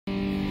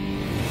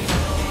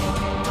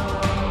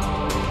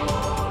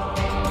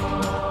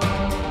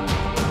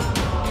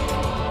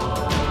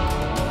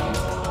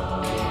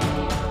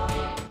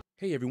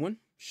Hey everyone,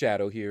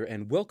 Shadow here,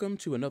 and welcome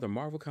to another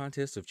Marvel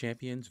Contest of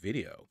Champions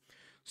video.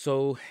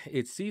 So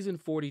it's season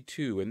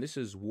 42, and this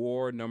is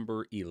war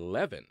number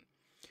 11.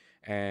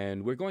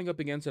 And we're going up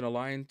against an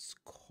alliance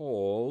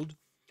called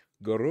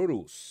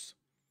Gorurus.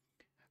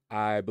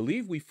 I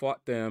believe we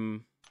fought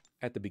them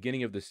at the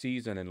beginning of the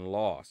season and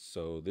lost,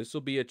 so this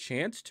will be a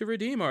chance to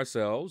redeem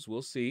ourselves.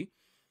 We'll see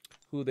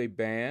who they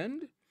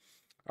banned.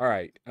 All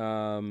right,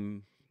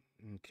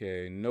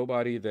 okay,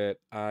 nobody that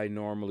I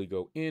normally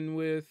go in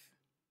with.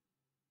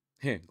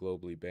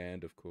 Globally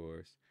banned, of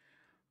course.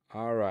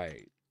 All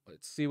right,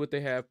 let's see what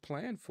they have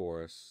planned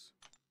for us.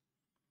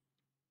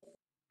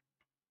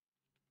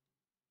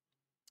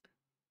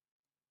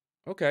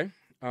 Okay,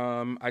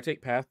 I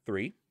take path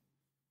 3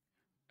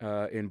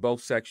 in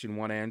both section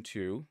 1 and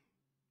 2.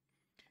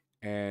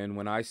 And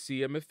when I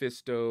see a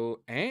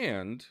Mephisto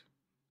and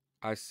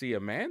I see a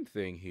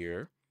Man-Thing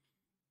here,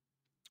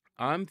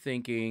 I'm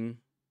thinking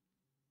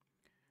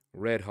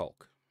Red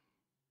Hulk.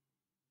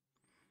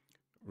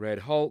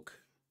 Red Hulk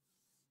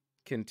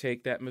can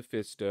take that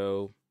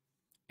Mephisto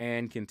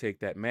and can take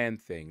that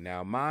Man-Thing.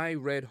 Now, my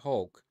Red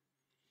Hulk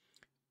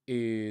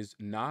is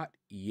not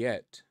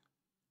yet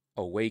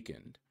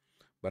awakened,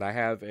 but I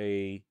have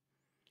a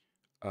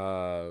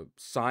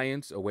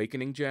Science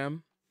Awakening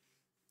Gem.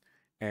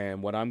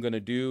 And what I'm going to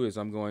do is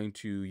I'm going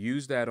to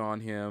use that on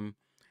him,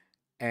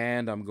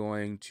 and I'm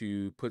going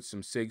to put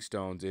some Sig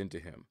Stones into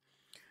him.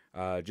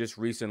 Just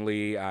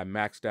recently, I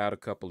maxed out a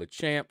couple of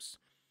champs,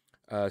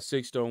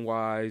 Sig Stone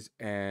wise,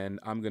 and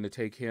I'm going to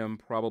take him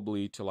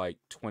probably to like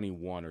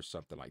 21 or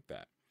something like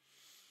that.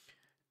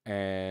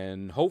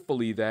 And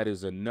hopefully that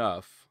is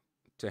enough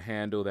to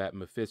handle that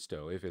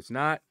Mephisto. If it's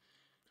not,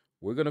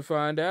 we're going to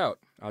find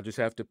out. I'll just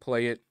have to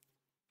play it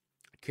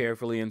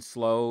carefully and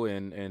slow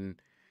and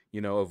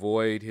you know,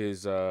 avoid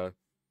his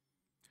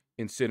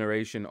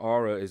incineration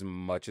aura as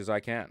much as I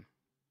can.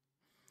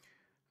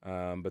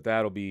 But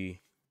that'll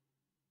be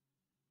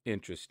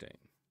interesting.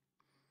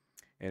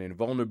 And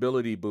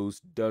invulnerability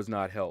boost does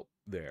not help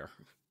there.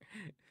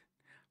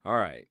 All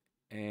right.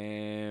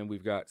 And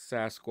we've got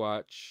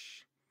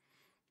Sasquatch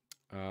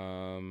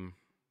on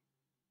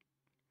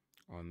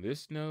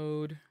this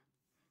node.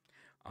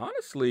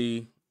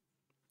 Honestly,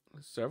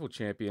 several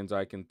champions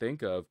I can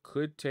think of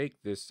could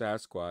take this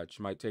Sasquatch.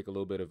 Might take a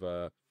little bit of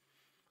a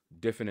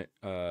different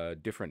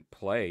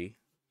play.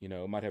 You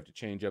know, might have to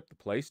change up the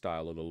play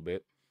style a little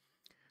bit.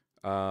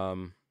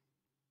 Trying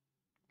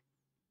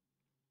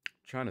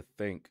to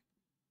think.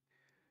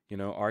 You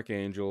know,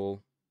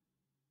 Archangel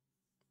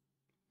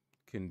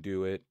can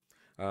do it.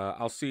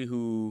 I'll see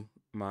who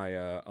my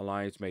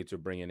alliance mates are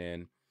bringing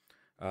in.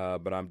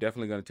 But I'm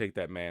definitely going to take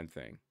that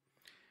Man-Thing.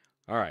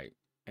 All right.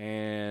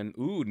 And,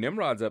 ooh,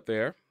 Nimrod's up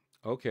there.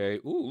 Okay.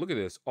 Ooh, look at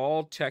this.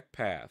 All tech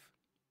path.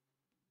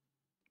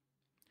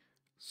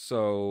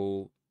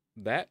 So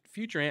that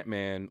future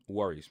Ant-Man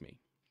worries me.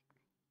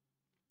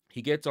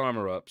 He gets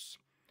armor ups.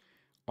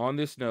 On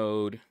this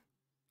node,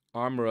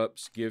 armor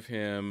ups give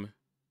him...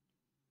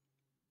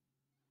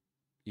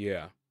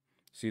 Yeah.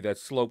 See that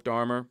sloped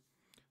armor?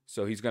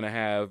 So he's going to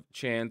have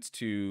chance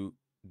to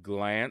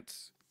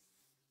glance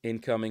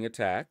incoming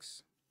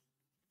attacks.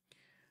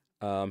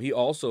 He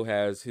also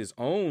has his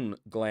own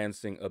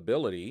glancing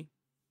ability.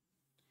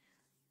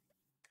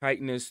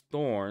 Chitinous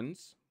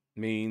Thorns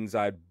means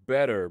I'd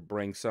better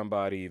bring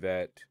somebody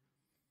that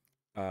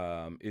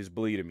is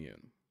bleed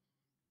immune.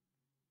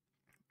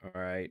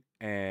 All right.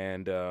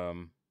 And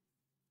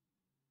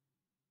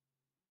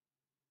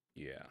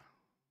yeah.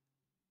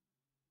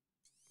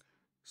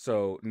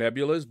 So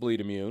Nebula is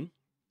bleed immune.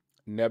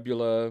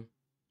 Nebula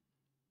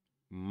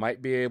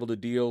might be able to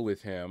deal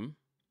with him.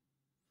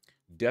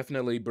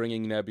 Definitely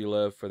bringing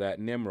Nebula for that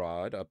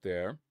Nimrod up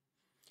there.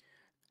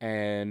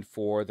 And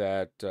for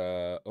that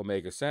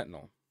Omega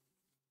Sentinel.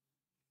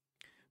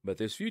 But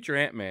this future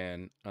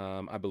Ant-Man,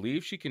 I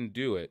believe she can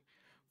do it.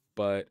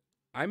 But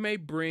I may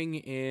bring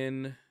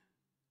in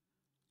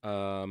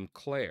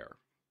Claire.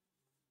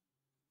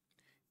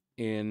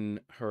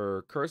 In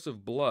her Curse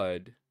of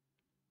Blood,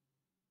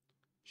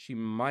 she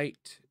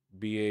might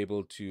be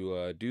able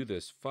to do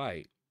this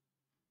fight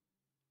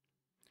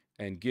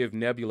and give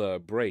Nebula a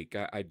break.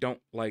 I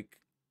don't like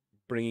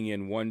bringing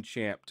in one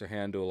champ to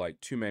handle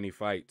like too many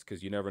fights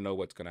because you never know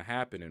what's going to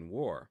happen in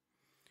war.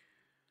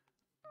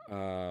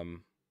 Not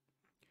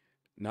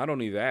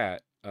only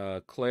that,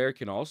 Claire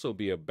can also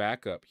be a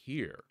backup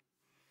here.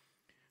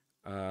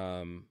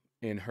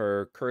 In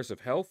her Curse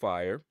of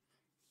Hellfire,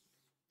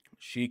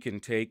 she can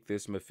take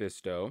this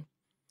Mephisto.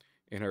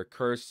 In her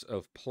Curse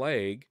of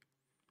Plague,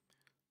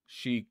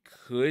 she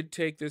could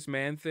take this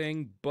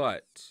Man-Thing,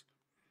 but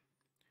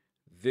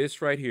this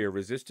right here,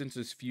 Resistance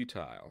is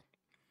Futile.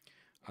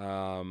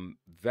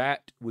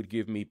 That would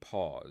give me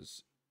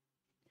pause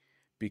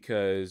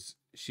because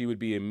she would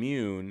be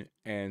immune,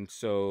 and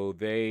so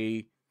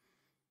they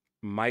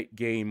might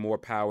gain more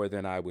power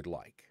than I would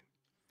like.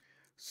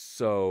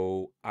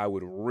 So I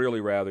would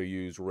really rather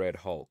use Red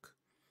Hulk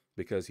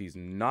because he's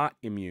not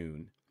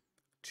immune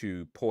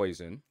to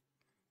poison.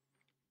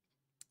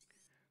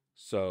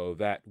 So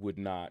that would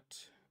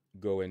not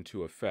go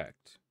into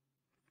effect.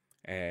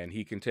 And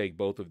he can take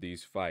both of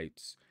these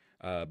fights.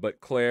 But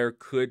Claire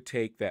could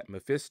take that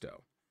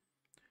Mephisto.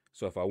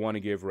 So if I want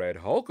to give Red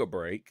Hulk a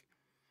break,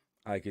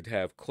 I could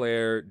have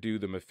Claire do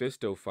the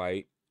Mephisto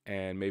fight,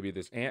 and maybe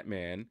this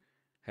Ant-Man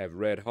have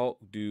Red Hulk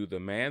do the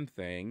man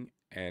thing,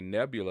 and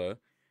Nebula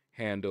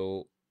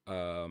handle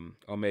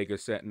Omega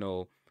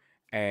Sentinel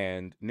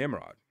and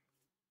Nimrod.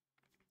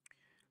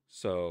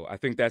 So I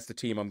think that's the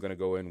team I'm going to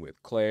go in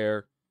with.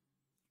 Claire,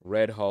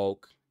 Red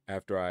Hulk,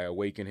 after I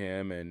awaken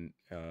him and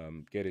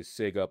get his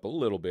sig up a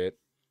little bit.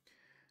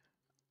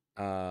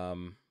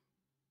 And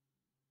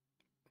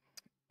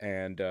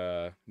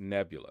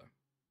Nebula.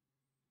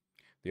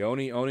 The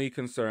only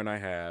concern I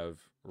have,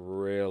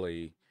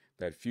 really,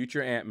 that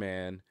future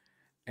Ant-Man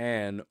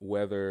and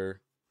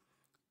whether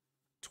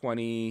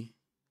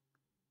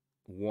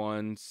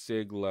 21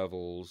 sig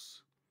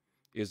levels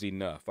is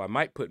enough. I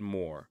might put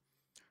more.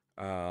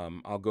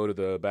 I'll go to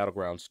the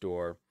Battleground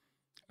store.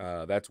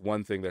 That's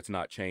one thing that's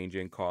not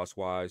changing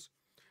cost-wise,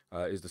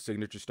 is the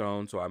signature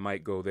stone. So I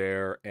might go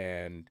there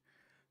and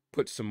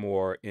put some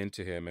more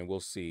into him, and we'll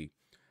see.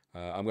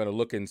 I'm going to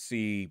look and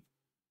see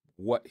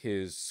what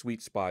his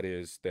sweet spot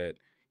is that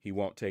he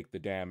won't take the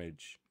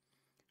damage.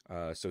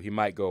 So he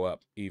might go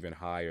up even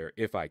higher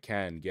if I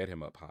can get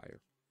him up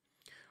higher.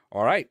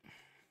 All right,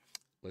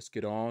 let's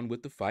get on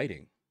with the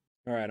fighting.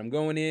 All right, I'm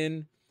going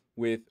in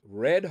with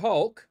Red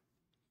Hulk,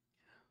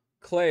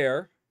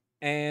 Claire,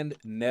 and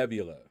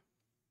Nebula.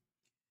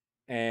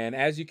 And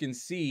as you can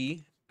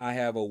see, I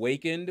have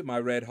awakened my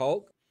Red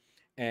Hulk,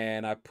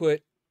 and I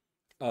put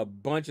a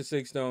bunch of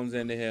sig stones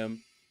into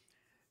him,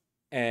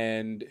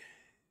 and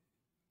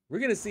we're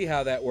going to see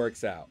how that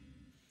works out.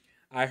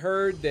 I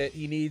heard that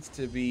he needs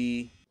to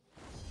be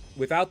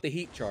without the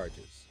heat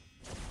charges.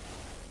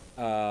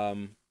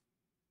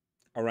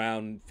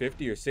 Around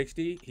 50 or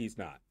 60, he's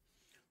not.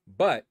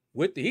 But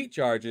with the heat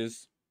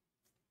charges,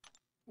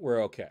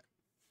 we're okay.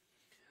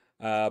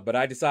 But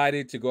I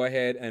decided to go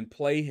ahead and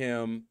play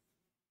him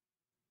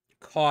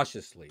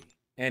cautiously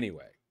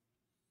anyway.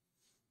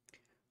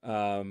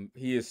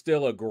 He is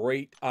still a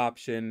great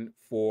option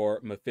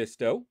for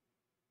Mephisto.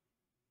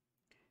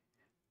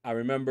 I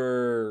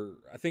remember,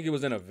 I think it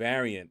was in a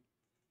variant,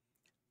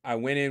 I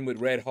went in with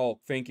Red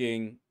Hulk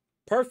thinking,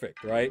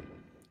 perfect, right?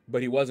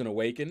 But he wasn't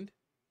awakened.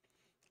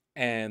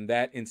 And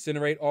that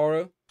Incinerate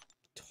aura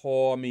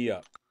tore me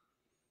up.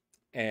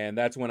 And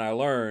that's when I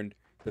learned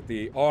that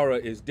the aura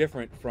is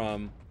different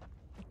from,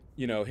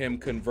 him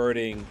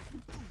converting,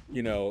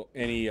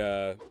 any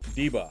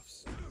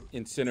debuffs,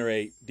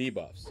 Incinerate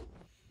debuffs.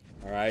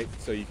 All right,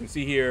 so you can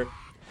see here,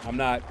 I'm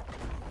not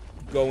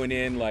going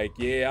in like,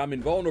 yeah, I'm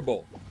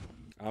invulnerable.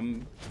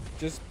 I'm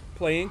just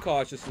playing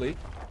cautiously.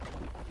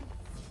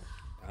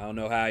 I don't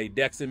know how he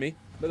dexed me,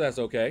 but that's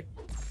okay.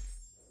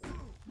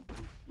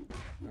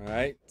 All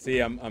right, see,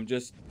 I'm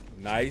just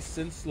nice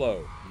and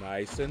slow,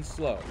 nice and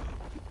slow.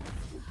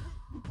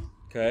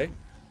 Okay,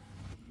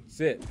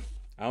 that's it.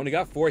 I only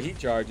got 4 heat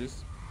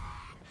charges.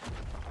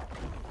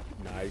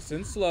 Nice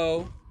and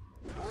slow.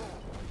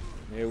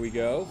 There we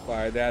go.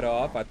 Fire that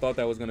off. I thought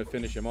that was going to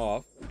finish him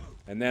off.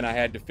 And then I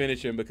had to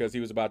finish him because he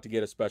was about to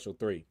get a special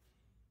 3.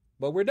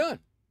 But we're done.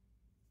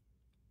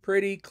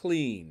 Pretty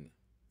clean.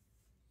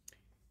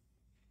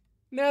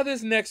 Now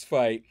this next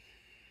fight.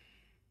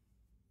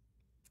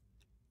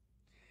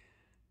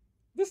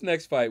 This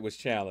next fight was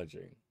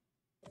challenging.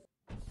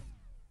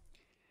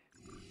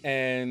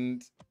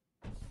 And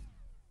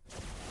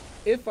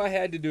if I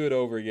had to do it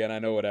over again, I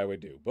know what I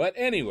would do. But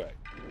anyway,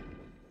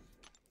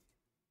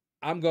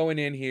 I'm going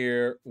in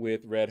here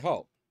with Red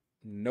Hulk.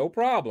 No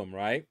problem,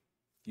 right?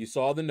 You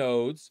saw the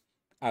nodes.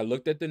 I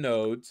looked at the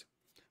nodes.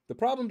 The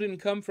problem didn't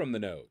come from the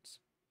nodes.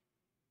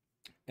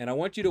 And I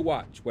want you to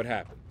watch what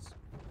happens.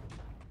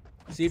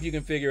 See if you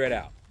can figure it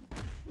out.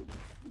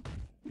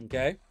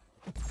 Okay?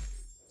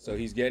 So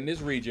he's getting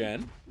his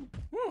regen.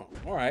 Oh,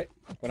 all right.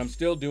 But I'm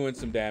still doing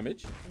some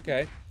damage.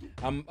 Okay.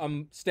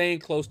 I'm staying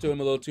close to him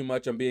a little too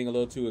much. I'm being a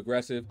little too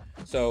aggressive.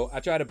 So I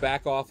try to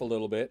back off a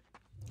little bit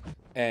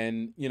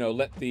and,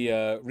 let the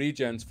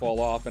regens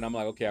fall off. And I'm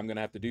like, okay, I'm going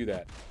to have to do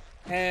that.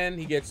 And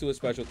he gets to a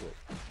special 3.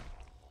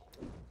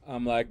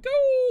 I'm like,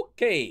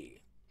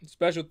 okay.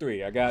 Special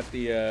 3. I got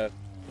the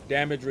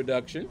damage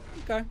reduction.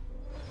 Okay.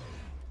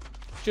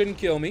 Shouldn't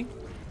kill me.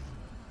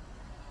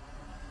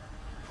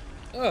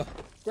 Ugh.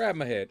 Grab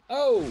my head.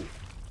 Oh,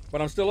 but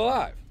I'm still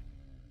alive.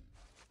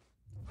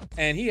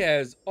 And he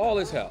has all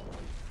his health.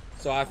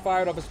 So I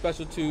fired off a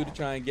special 2 to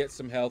try and get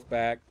some health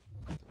back.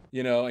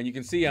 And you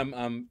can see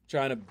I'm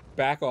trying to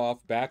back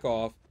off,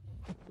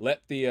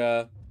 let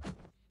the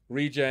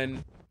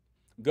regen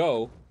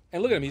go.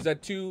 And look at him, he's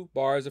at 2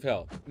 bars of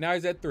health. Now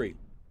he's at 3.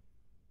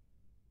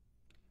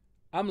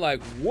 I'm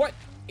like, what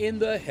in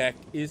the heck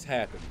is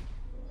happening?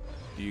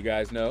 Do you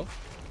guys know?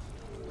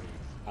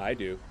 I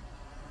do.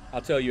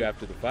 I'll tell you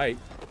after the fight.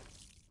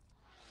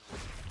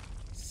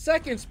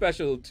 Second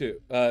special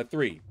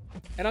 3.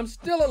 And I'm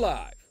still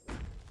alive.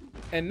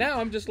 And now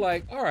I'm just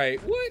like, all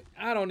right, what?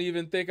 I don't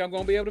even think I'm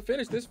going to be able to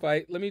finish this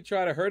fight. Let me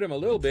try to hurt him a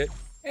little bit.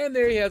 And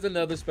there he has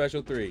another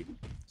special 3.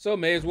 So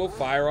may as well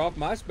fire off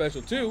my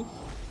special 2.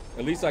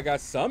 At least I got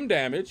some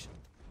damage.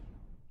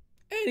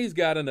 And he's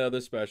got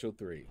another special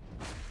 3.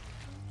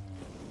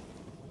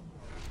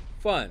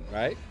 Fun,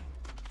 right?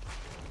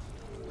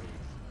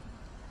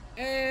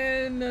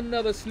 And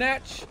another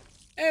snatch.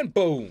 And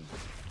boom.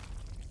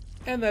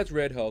 And that's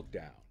Red Hulk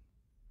down.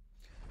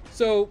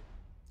 So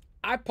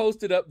I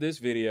posted up this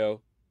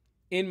video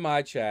in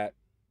my chat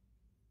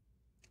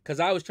because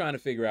I was trying to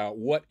figure out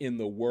what in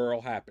the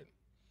world happened.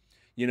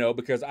 You know,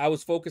 because I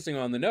was focusing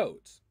on the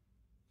nodes.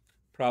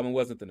 Problem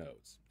wasn't the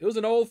nodes. It was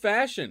an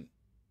old-fashioned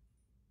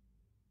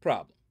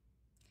problem.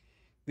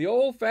 The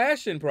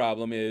old-fashioned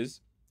problem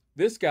is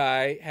this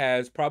guy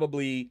has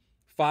probably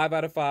 5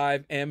 out of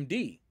 5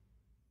 MD.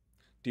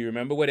 Do you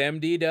remember what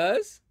MD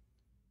does?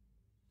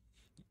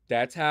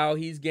 That's how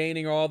he's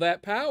gaining all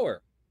that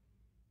power.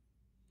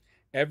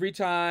 Every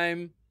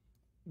time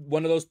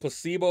one of those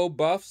placebo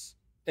buffs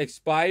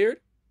expired,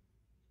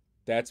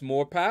 that's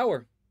more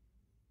power.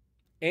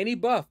 Any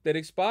buff that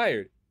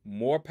expired,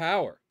 more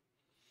power.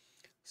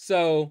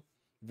 So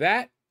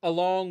that,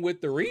 along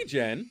with the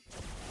regen,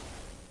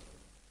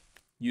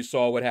 you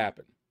saw what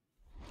happened.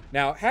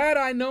 Now, had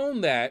I known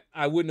that,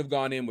 I wouldn't have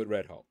gone in with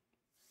Red Hulk.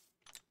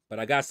 But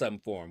I got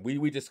something for him.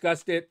 We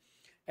discussed it,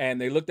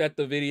 and they looked at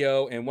the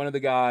video, and one of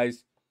the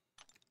guys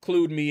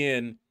clued me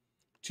in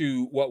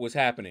to what was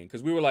happening.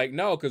 Because we were like,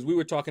 no, because we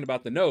were talking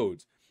about the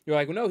nodes. You're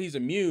like, well, no, he's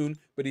immune,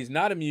 but he's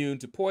not immune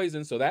to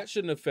poison, so that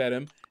shouldn't have fed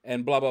him,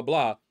 and blah, blah,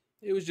 blah.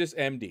 It was just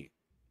MD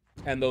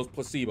and those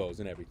placebos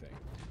and everything.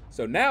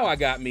 So now I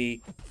got me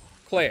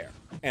Claire,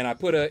 and I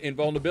put an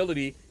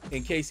invulnerability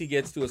in case he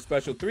gets to a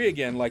special 3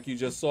 again like you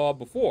just saw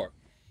before.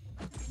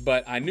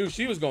 But I knew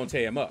she was going to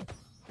tear him up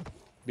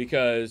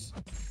because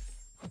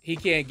he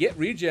can't get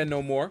regen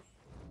no more.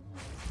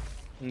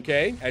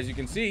 Okay, as you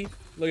can see,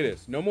 look at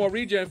this. No more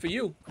regen for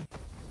you.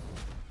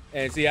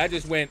 And see, I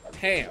just went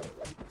ham.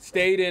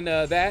 Stayed in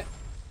that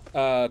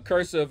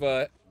curse of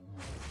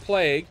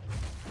plague.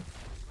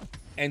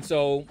 And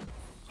so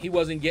he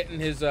wasn't getting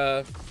his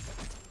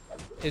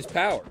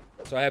power.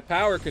 So I have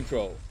power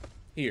control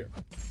here.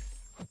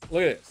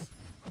 Look at this.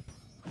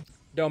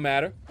 Don't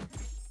matter.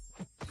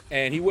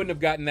 And he wouldn't have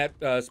gotten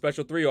that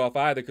special 3 off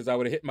either because I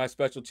would have hit my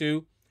special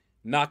 2,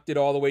 knocked it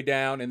all the way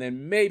down, and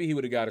then maybe he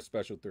would have got a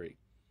special 3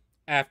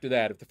 after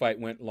that if the fight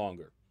went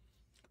longer.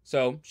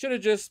 So should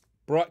have just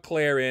brought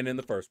Claire in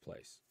the first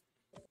place.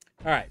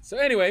 All right. So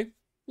anyway,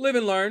 live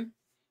and learn.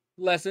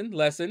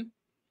 Lesson.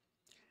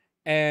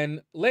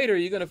 And later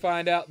you're going to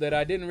find out that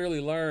I didn't really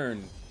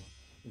learn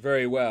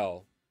very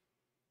well.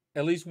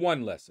 At least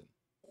one lesson.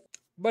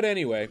 But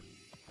anyway,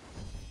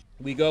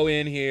 we go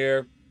in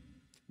here.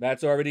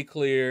 That's already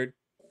cleared.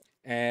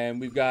 And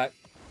we've got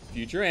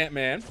future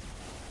Ant-Man.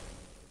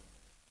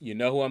 You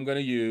know who I'm going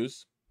to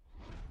use.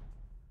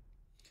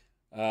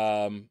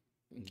 I'm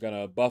going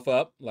to buff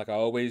up like I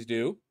always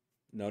do.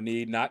 No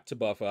need not to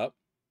buff up.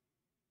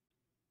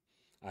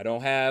 I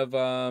don't have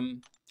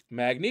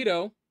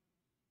Magneto,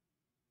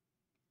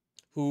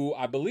 who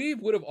I believe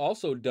would have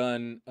also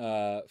done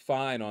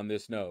fine on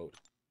this node.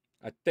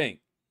 I think.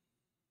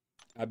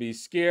 I'd be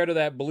scared of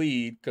that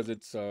bleed because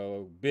it's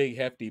a big,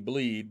 hefty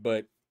bleed,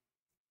 but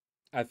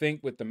I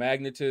think with the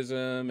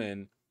magnetism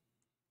and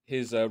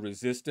his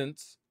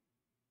resistance,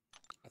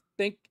 I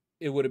think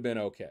it would have been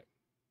okay.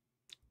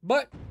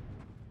 But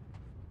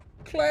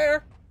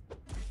Claire,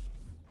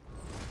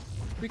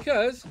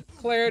 because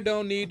Claire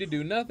don't need to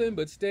do nothing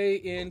but stay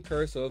in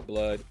Curse of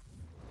Blood.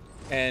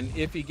 And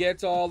if he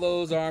gets all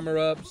those armor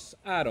ups,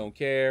 I don't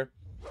care.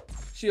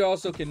 She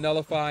also can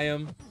nullify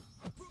him.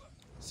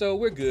 So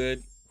we're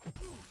good.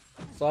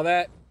 Saw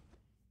that?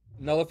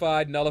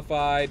 Nullified,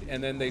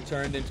 and then they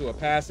turned into a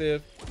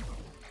passive.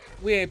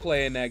 We ain't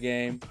playing that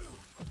game.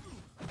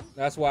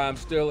 That's why I'm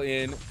still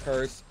in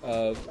Curse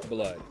of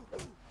Blood.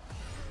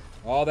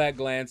 All that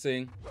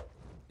glancing.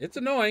 It's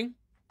annoying.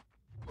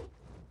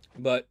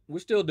 But we're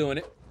still doing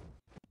it.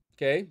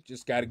 Okay,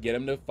 just got to get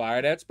him to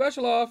fire that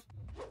special off.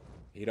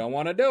 He don't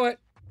want to do it.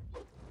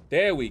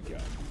 There we go.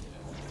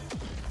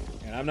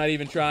 And I'm not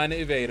even trying to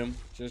evade him.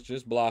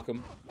 Just block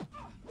him.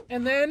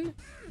 And then,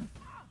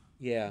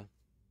 yeah.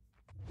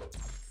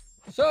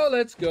 So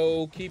let's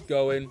go. Keep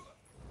going.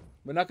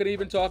 We're not going to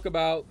even talk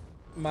about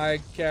my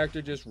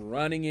character just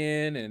running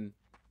in and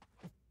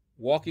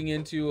walking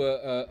into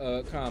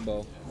a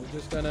combo. We're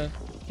just going to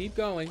keep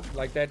going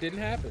like that didn't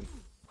happen.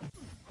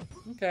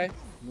 Okay,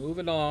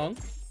 moving along.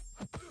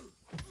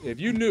 If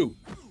you knew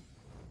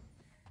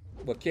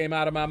what came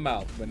out of my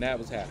mouth when that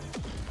was happening.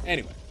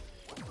 Anyway,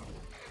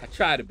 I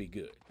try to be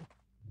good,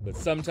 but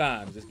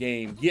sometimes this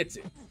game gets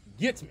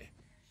me.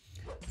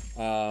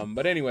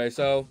 But anyway,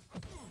 so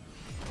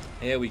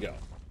here we go.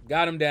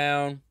 Got him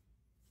down.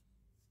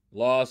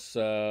 Lost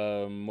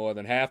more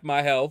than half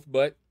my health,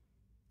 but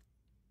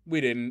we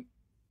didn't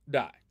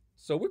die.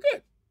 So we're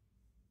good.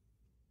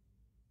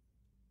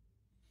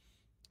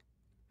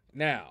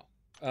 Now,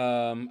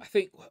 I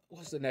think,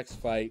 what's the next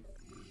fight?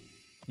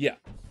 Yeah.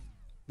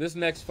 This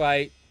next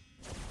fight,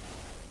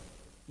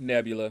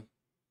 Nebula.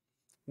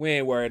 We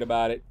ain't worried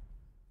about it.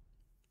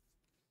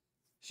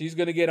 She's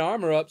going to get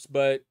armor ups,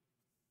 but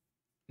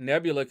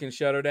Nebula can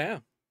shut her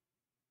down.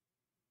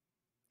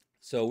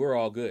 So we're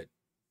all good.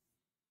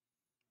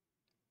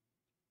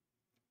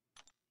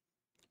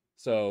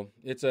 So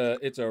it's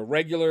a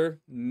regular,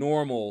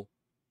 normal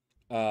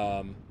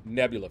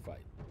Nebula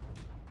fight.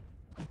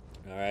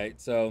 All right,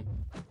 so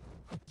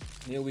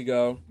here we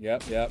go.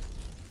 Yep.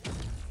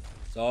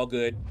 It's all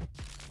good.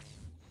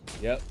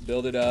 Yep,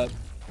 build it up.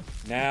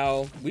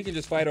 Now we can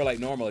just fight her like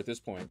normal at this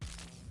point.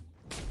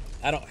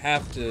 I don't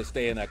have to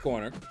stay in that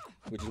corner,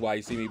 which is why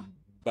you see me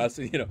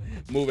busting,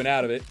 moving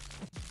out of it.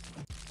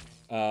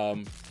 All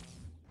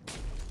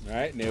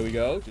right, and there we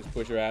go. Just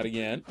push her out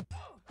again.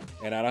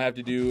 And I don't have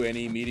to do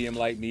any medium,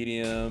 light,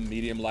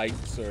 medium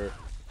lights, or,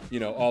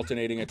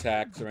 alternating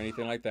attacks or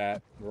anything like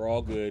that. We're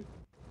all good.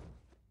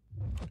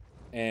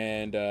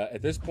 And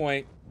at this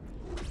point,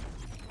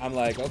 I'm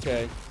like,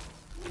 okay,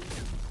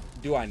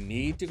 do I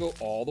need to go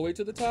all the way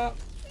to the top?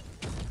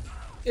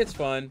 It's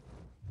fun.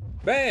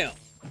 Bam!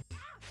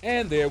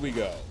 And there we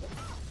go.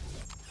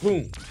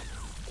 Boom.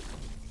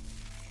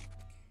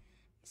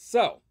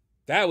 So,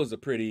 that was a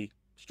pretty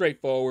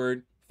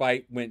straightforward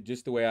fight. Went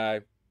just the way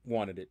I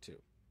wanted it to.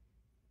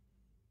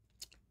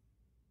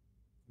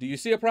 Do you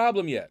see a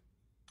problem yet?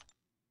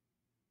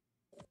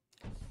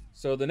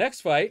 So the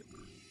next fight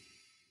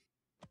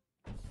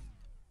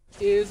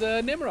is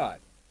Nimrod.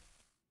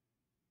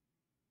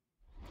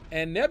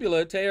 And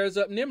Nebula tears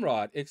up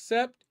Nimrod,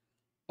 except,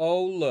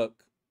 oh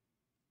look,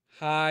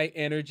 high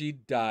energy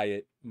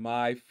diet,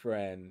 my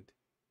friend.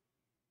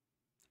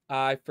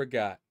 I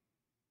forgot.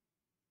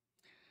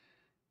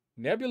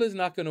 Nebula's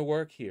not going to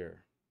work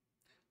here,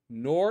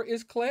 nor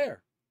is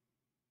Claire.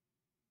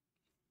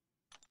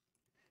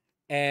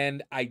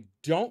 And I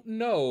don't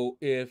know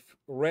if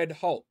Red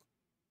Hulk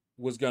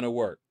was going to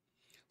work.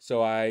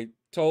 So I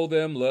told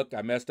them, look,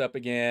 I messed up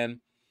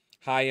again.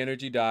 High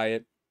energy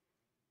diet.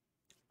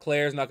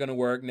 Claire's not going to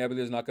work.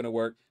 Nebula's not going to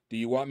work. Do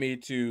you want me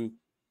to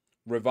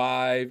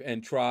revive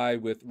and try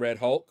with Red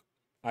Hulk?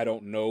 I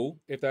don't know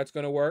if that's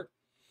going to work.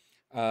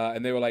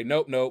 And they were like,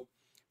 nope.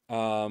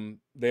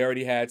 They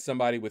already had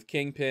somebody with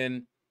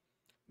Kingpin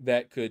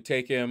that could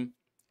take him.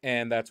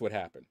 And that's what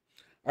happened.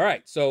 All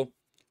right, so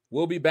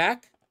we'll be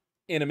back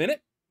in a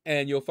minute,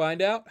 and you'll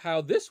find out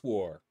how this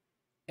war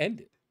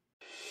ended.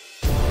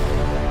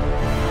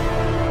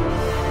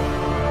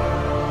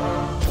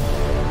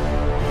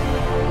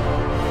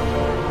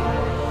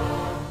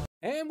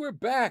 And we're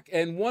back,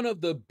 and one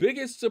of the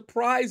biggest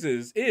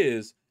surprises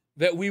is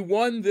that we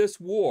won this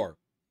war.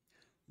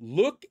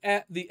 Look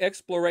at the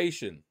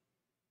exploration.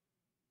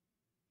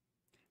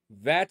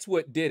 That's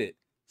what did it.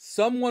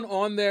 Someone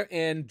on their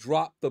end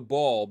dropped the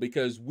ball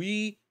because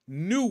we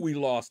knew we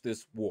lost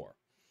this war.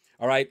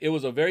 All right, it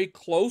was a very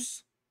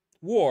close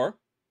war.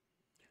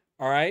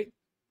 All right,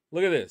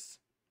 look at this.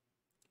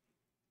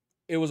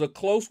 It was a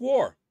close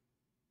war.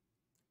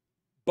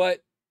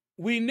 But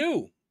we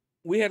knew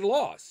we had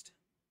lost.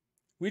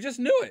 We just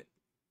knew it.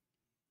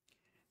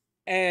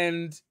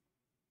 And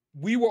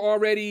we were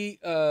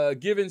already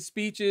giving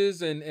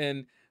speeches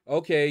and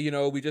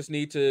okay, we just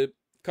need to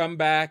come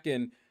back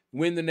and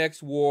win the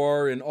next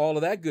war and all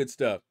of that good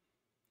stuff.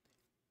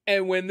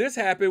 And when this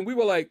happened, we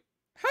were like,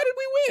 how did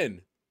we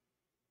win?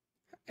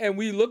 And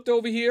we looked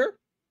over here.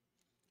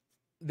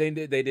 They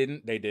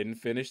didn't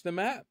finish the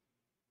map.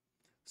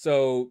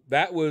 So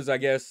that was, I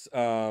guess,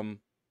 I'm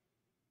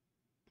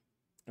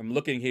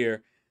looking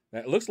here.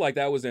 That looks like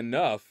that was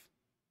enough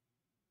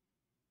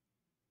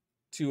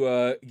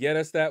to get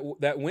us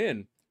that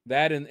win.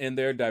 That and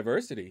their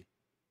diversity.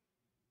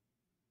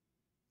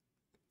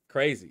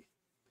 Crazy.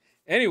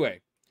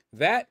 Anyway,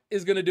 that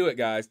is going to do it,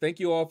 guys. Thank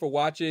you all for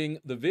watching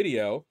the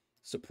video.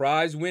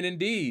 Surprise win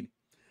indeed.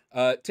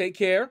 Take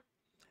care.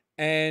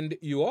 And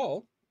you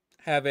all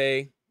have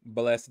a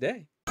blessed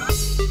day.